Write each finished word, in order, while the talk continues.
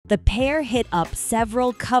The pair hit up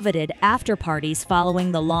several coveted after-parties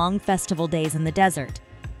following the long festival days in the desert.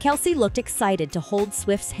 Kelce looked excited to hold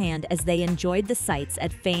Swift's hand as they enjoyed the sights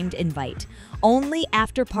at famed Invite, only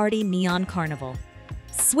after-party Neon Carnival.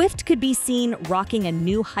 Swift could be seen rocking a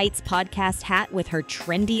New Heights podcast hat with her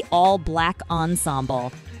trendy all-black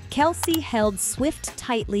ensemble. Kelce held Swift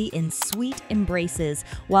tightly in sweet embraces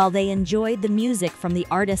while they enjoyed the music from the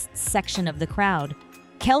artists section of the crowd.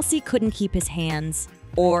 Kelce couldn't keep his hands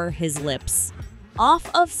or his lips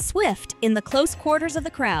off of Swift in the close quarters of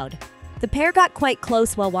the crowd. The pair got quite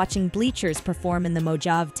close while watching bleachers perform in the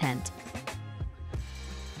Mojave tent.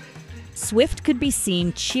 Swift could be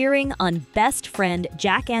seen cheering on best friend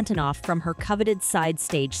Jack Antonoff from her coveted side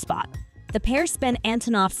stage spot. The pair spent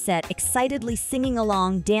Antonoff's set excitedly singing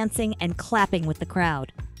along, dancing, and clapping with the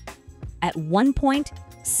crowd. At one point,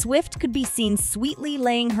 Swift could be seen sweetly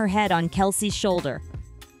laying her head on Kelce's shoulder.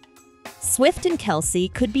 Swift and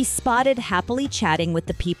Kelce could be spotted happily chatting with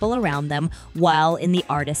the people around them while in the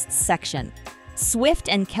artists section. Swift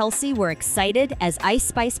and Kelce were excited as Ice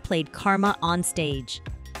Spice played Karma on stage.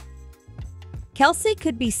 Kelce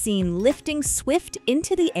could be seen lifting Swift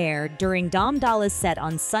into the air during Dom Dolla's set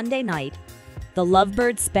on Sunday night. The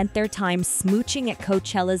lovebirds spent their time smooching at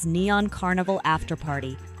Coachella's Neon Carnival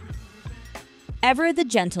afterparty. Ever the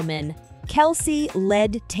gentleman, Kelce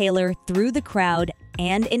led Taylor through the crowd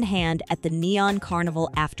and in hand at the Neon Carnival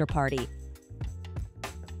afterparty.